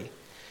number 3.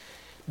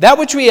 That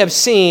which we have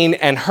seen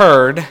and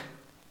heard,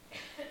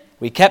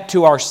 we kept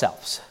to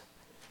ourselves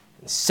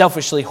and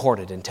selfishly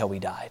hoarded until we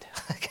died.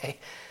 Okay,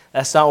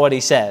 that's not what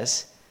he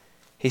says.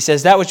 He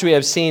says, that which we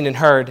have seen and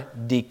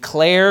heard,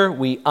 declare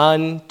we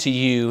unto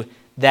you,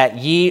 that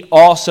ye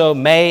also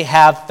may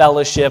have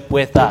fellowship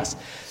with us.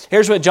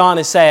 Here's what John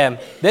is saying.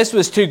 This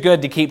was too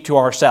good to keep to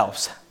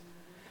ourselves.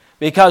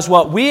 Because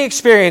what we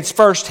experienced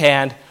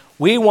firsthand,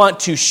 we want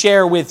to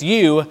share with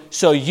you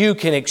so you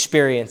can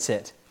experience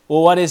it.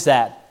 Well, what is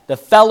that? The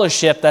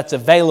fellowship that's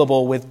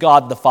available with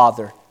God the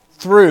Father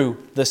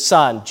through the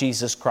Son,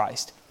 Jesus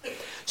Christ.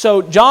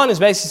 So John is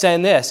basically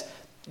saying this.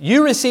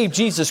 You received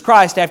Jesus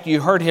Christ after you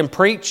heard Him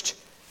preached,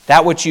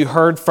 that which you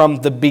heard from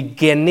the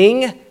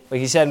beginning, like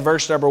he said in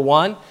verse number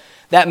 1.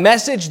 That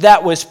message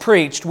that was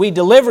preached, we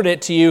delivered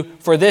it to you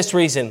for this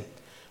reason.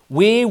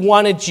 We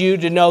wanted you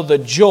to know the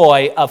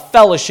joy of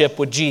fellowship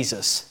with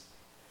Jesus.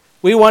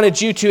 We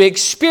wanted you to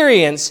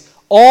experience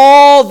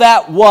all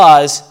that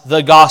was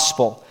the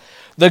gospel.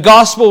 The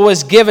gospel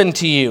was given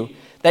to you.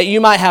 that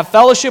you might have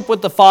fellowship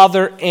with the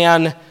Father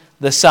and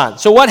the Son.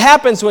 So what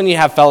happens when you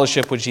have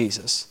fellowship with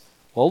Jesus?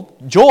 Well,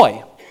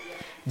 joy.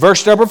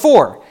 Verse number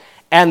 4.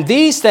 And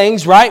these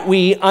things write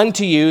we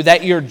unto you,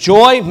 that your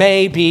joy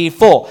may be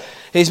full.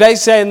 He's basically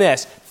saying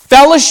this.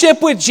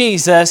 Fellowship with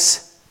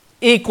Jesus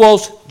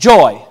equals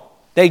joy.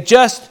 They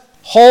just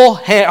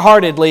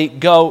wholeheartedly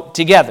go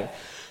together.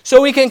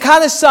 So we can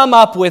kind of sum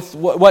up with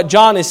what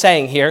John is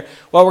saying here,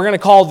 what we're going to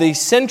call the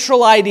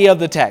central idea of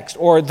the text,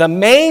 or the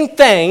main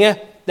thing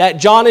that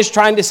John is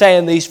trying to say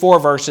in these 4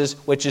 verses,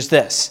 which is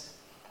this.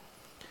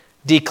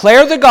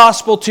 Declare the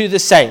gospel to the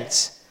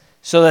saints,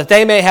 so that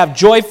they may have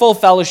joyful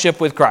fellowship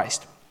with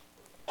Christ.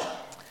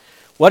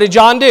 What did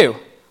John do?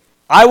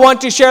 I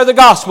want to share the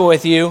gospel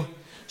with you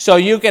so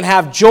you can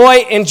have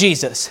joy in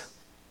Jesus.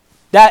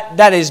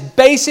 That is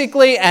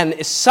basically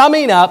and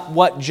summing up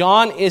what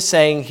John is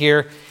saying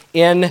here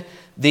in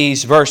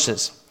these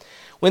verses.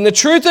 When the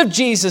truth of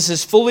Jesus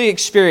is fully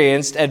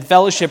experienced and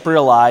fellowship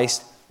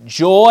realized,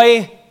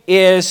 joy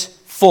is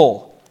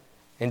full.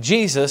 And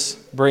Jesus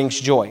brings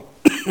joy.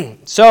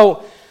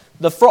 So,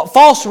 the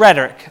false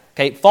rhetoric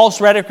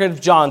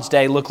of John's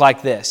day looked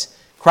like this.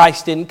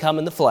 Christ didn't come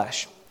in the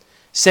flesh.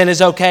 Sin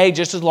is okay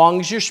just as long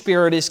as your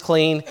spirit is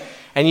clean,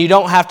 and you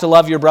don't have to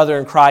love your brother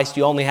in Christ,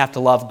 you only have to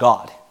love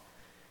God.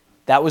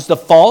 That was the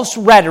false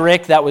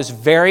rhetoric that was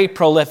very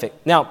prolific.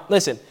 Now,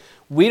 listen,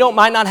 we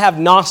might not have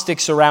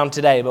Gnostics around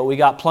today, but we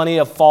got plenty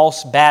of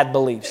false, bad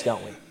beliefs,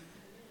 don't we?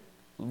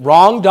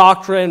 Wrong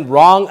doctrine,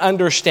 wrong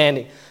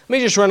understanding. Let me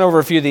just run over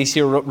a few of these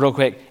here real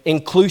quick.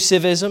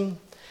 Inclusivism.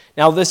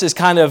 Now, this is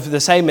kind of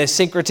the same as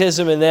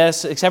syncretism in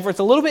this, except for it's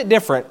a little bit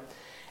different.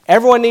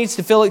 Everyone needs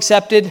to feel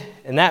accepted,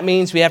 and that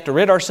means we have to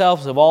rid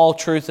ourselves of all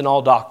truth and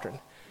all doctrine.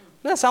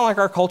 Doesn't that sound like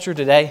our culture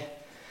today?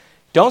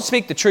 Don't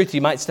speak the truth,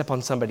 you might step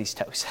on somebody's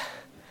toes.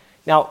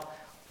 Now,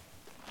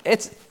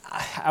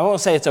 I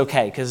won't say it's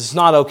okay, because it's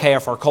not okay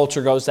if our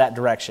culture goes that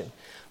direction.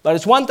 But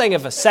it's one thing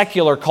if a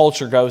secular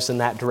culture goes in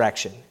that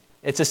direction.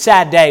 It's a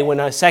sad day when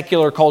a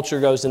secular culture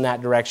goes in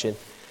that direction.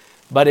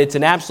 But it's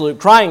an absolute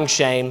crying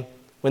shame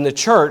when the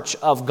church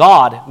of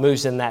God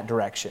moves in that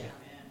direction.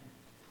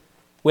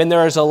 When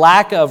there is a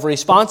lack of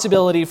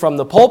responsibility from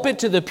the pulpit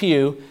to the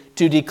pew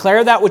to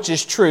declare that which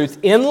is truth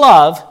in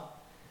love,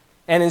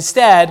 and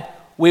instead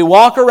we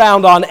walk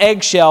around on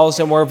eggshells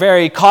and we're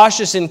very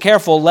cautious and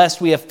careful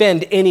lest we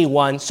offend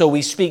anyone, so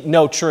we speak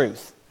no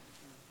truth.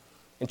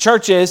 And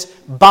churches,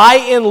 by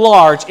and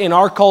large in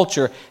our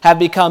culture, have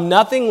become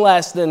nothing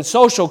less than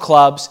social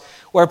clubs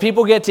where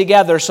people get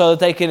together so that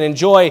they can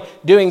enjoy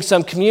doing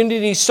some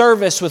community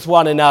service with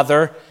one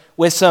another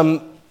with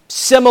some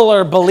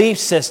similar belief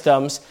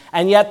systems,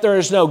 and yet there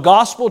is no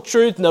gospel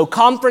truth, no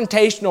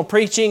confrontational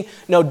preaching,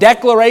 no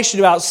declaration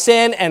about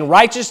sin and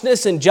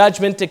righteousness and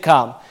judgment to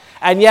come.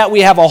 And yet we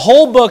have a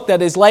whole book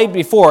that is laid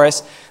before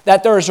us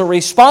that there is a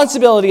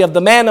responsibility of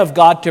the man of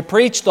God to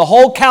preach the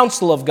whole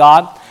counsel of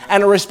God,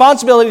 and a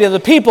responsibility of the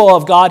people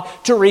of God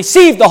to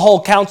receive the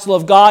whole counsel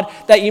of God,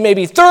 that you may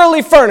be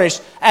thoroughly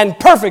furnished and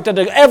perfect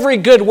unto every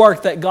good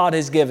work that God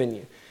has given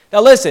you.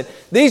 Now listen,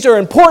 these are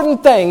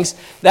important things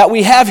that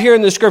we have here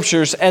in the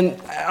Scriptures,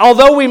 and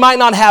although we might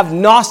not have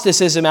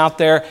Gnosticism out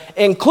there,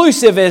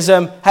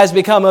 inclusivism has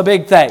become a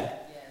big thing.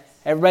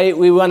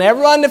 We want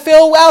everyone to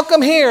feel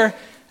welcome here.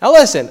 Now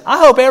listen, I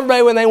hope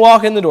everybody when they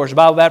walk in the doors of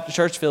Bible Baptist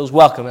Church feels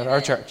welcome at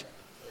our church.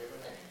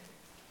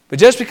 But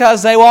just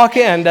because they walk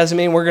in doesn't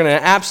mean we're going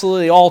to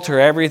absolutely alter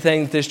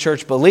everything that this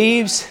church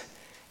believes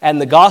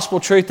and the gospel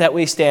truth that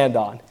we stand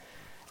on.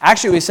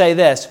 Actually, we say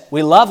this,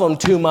 we love them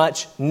too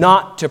much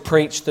not to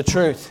preach the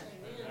truth.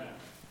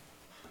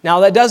 Now,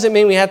 that doesn't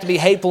mean we have to be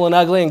hateful and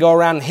ugly and go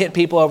around and hit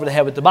people over the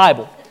head with the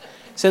Bible.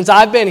 Since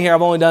I've been here,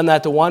 I've only done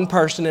that to one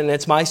person, and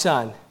it's my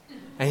son.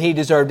 And he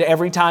deserved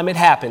every time it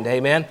happened,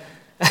 amen?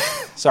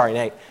 Sorry,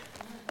 Nate.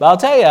 But I'll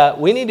tell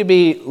you, we need to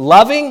be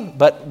loving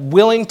but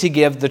willing to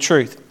give the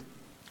truth.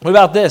 What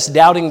about this?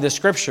 Doubting the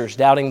Scriptures,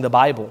 doubting the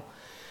Bible.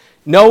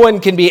 No one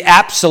can be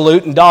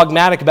absolute and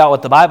dogmatic about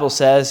what the Bible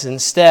says.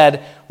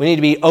 Instead, we need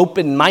to be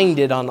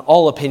open-minded on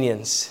all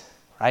opinions,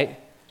 right,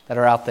 that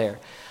are out there.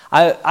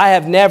 I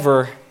have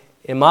never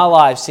in my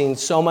life seen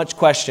so much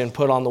question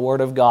put on the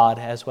Word of God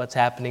as what's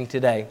happening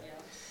today.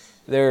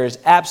 There's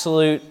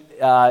absolute,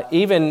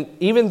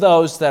 even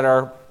those that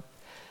are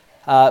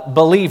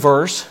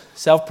believers,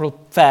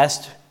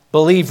 self-professed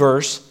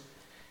believers,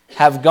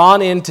 have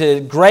gone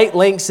into great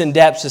lengths and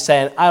depths to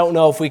saying, I don't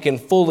know if we can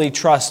fully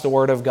trust the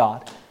Word of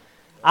God.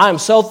 I'm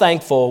so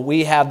thankful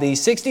we have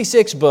these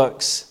 66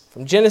 books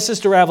from Genesis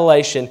to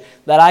Revelation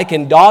that I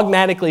can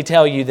dogmatically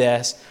tell you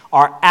this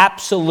are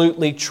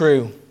absolutely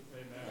true.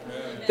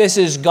 Amen. This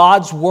is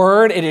God's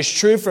Word. It is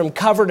true from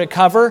cover to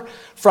cover.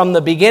 From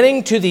the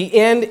beginning to the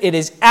end, it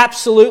is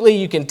absolutely,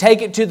 you can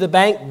take it to the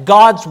bank,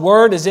 God's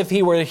Word as if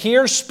He were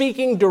here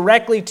speaking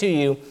directly to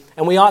you,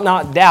 and we ought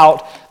not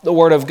doubt the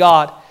Word of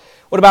God.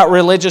 What about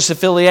religious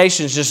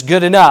affiliations? Just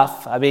good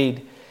enough? I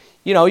mean,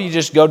 you know, you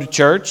just go to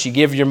church, you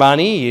give your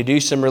money, you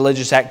do some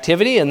religious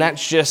activity, and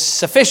that's just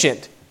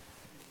sufficient.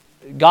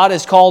 God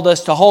has called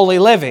us to holy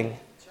living,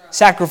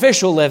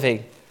 sacrificial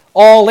living,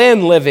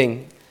 all-in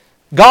living,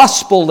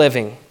 gospel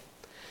living.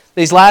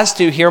 These last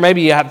two here,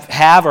 maybe you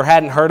have or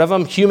hadn't heard of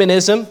them.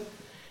 Humanism.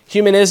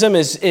 Humanism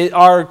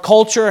our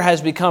culture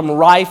has become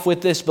rife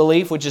with this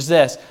belief, which is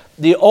this: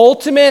 the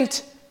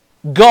ultimate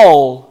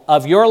goal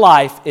of your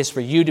life is for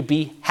you to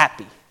be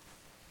happy.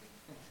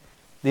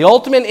 The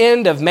ultimate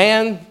end of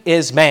man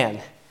is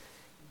man.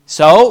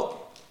 So,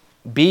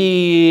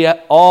 be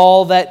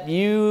all that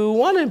you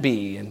want to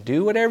be and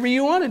do whatever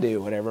you want to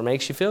do. Whatever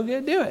makes you feel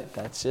good, do it.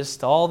 That's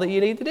just all that you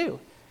need to do.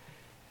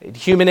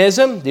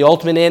 Humanism, the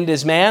ultimate end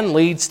is man,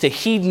 leads to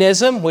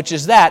hedonism, which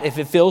is that if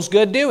it feels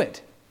good, do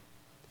it.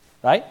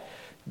 Right?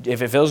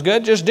 If it feels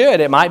good, just do it.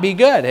 It might be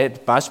good.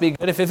 It must be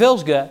good if it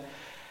feels good.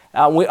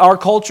 Our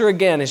culture,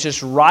 again, is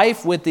just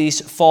rife with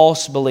these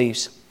false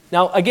beliefs.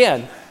 Now,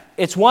 again,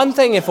 it's one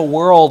thing if a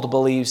world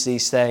believes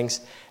these things.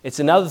 It's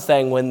another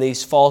thing when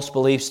these false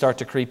beliefs start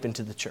to creep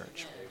into the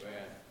church.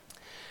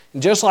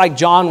 Amen. Just like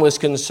John was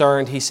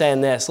concerned, he's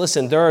saying this: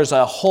 listen, there is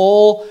a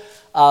whole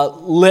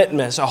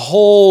litmus, a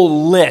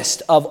whole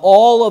list of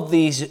all of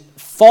these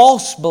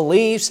false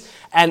beliefs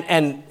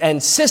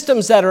and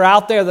systems that are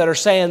out there that are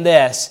saying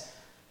this: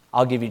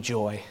 I'll give you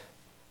joy.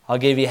 I'll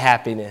give you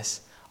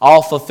happiness.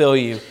 I'll fulfill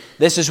you.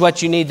 This is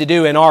what you need to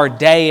do in our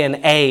day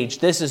and age.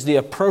 This is the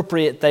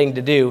appropriate thing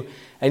to do.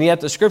 And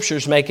yet the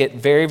Scriptures make it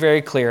very,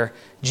 very clear.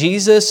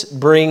 Jesus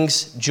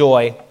brings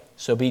joy,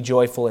 so be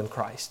joyful in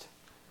Christ.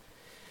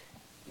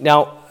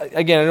 Now,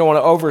 again, I don't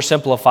want to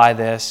oversimplify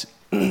this,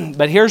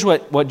 but here's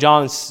what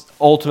John's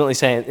ultimately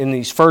saying in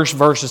these first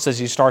verses as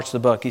he starts the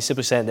book. He's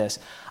simply saying this: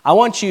 I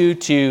want you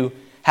to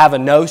have a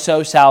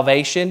no-so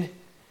salvation,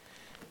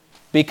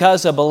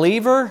 because a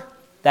believer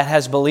that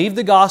has believed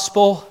the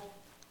gospel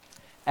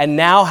and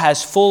now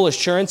has full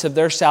assurance of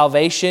their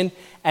salvation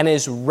and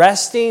is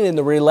resting in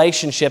the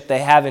relationship they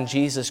have in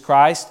Jesus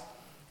Christ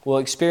will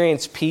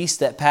experience peace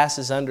that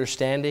passes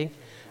understanding,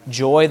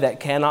 joy that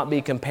cannot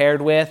be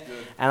compared with.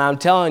 And I'm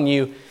telling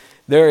you,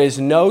 there is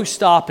no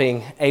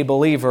stopping a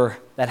believer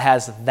that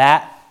has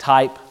that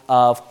type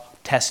of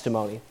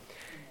testimony.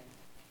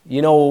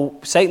 You know,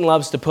 Satan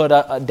loves to put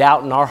a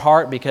doubt in our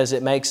heart because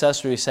it makes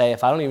us really say,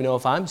 if I don't even know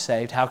if I'm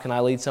saved, how can I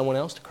lead someone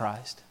else to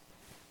Christ?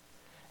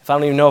 If I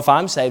don't even know if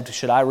I'm saved,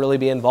 should I really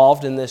be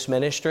involved in this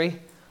ministry?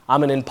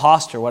 I'm an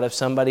imposter. What if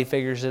somebody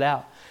figures it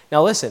out?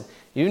 Now listen,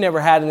 you've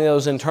never had any of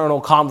those internal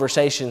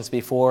conversations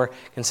before.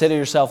 Consider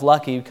yourself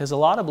lucky, because a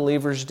lot of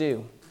believers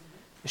do.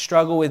 They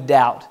struggle with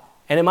doubt.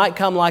 And it might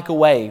come like a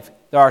wave.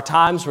 There are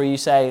times where you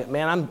say,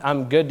 man,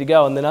 I'm good to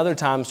go. And then other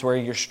times where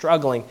you're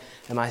struggling.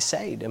 Am I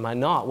saved? Am I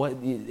not?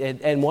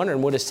 And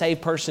wondering, would a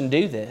saved person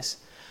do this?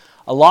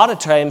 A lot of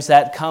times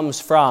that comes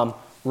from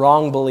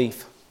wrong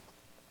belief.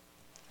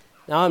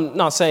 Now, I'm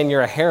not saying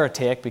you're a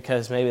heretic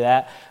because maybe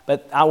that,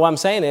 but what I'm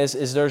saying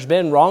is there's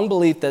been wrong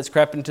belief that's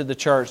crept into the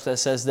church that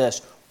says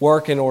this: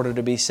 work in order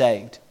to be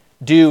saved,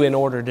 do in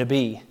order to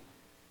be.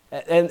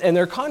 And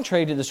they're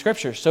contrary to the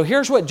Scriptures. So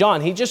here's what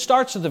John, he just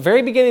starts at the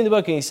very beginning of the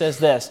book and he says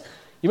this: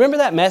 you remember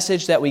that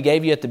message that we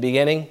gave you at the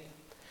beginning?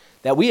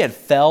 That we had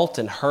felt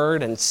and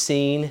heard and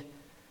seen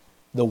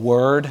the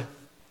Word,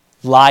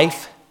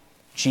 life,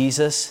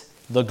 Jesus,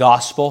 the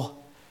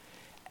gospel,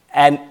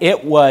 and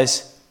it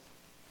was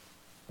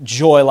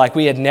joy like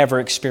we had never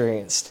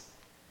experienced.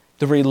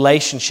 The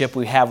relationship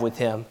we have with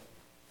Him,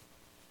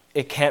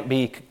 it can't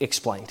be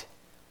explained.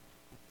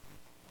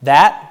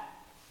 That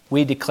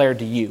we declare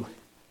to you.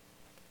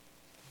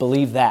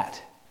 Believe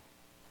that.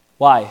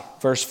 Why?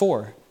 Verse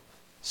 4.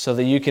 So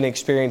that you can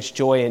experience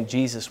joy in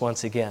Jesus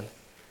once again.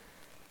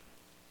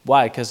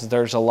 Why? Because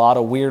there's a lot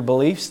of weird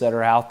beliefs that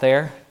are out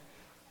there.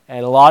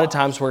 And a lot of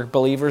times where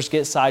believers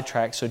get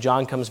sidetracked. So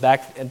John comes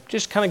back and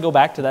just kind of go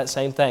back to that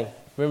same thing.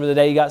 Remember the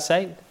day you got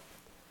saved?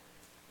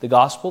 The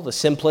gospel, the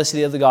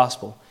simplicity of the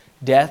gospel.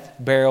 Death,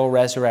 burial,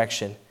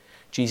 resurrection.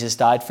 Jesus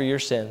died for your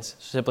sins.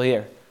 Simply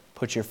here.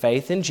 Put your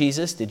faith in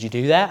Jesus. Did you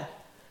do that?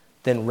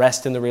 Then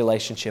rest in the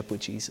relationship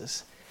with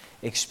Jesus.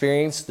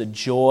 Experience the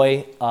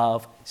joy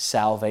of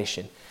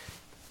salvation.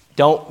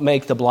 Don't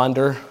make the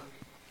blunder.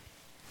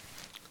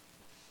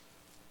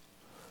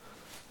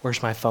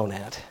 Where's my phone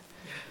at?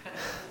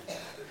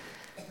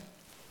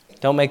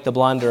 Don't make the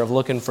blunder of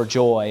looking for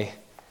joy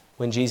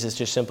when Jesus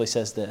just simply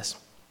says this.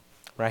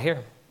 Right here.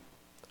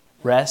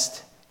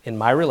 Rest in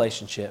my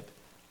relationship.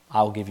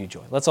 I will give you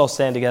joy. Let's all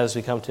stand together as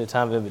we come to a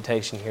time of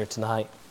invitation here tonight.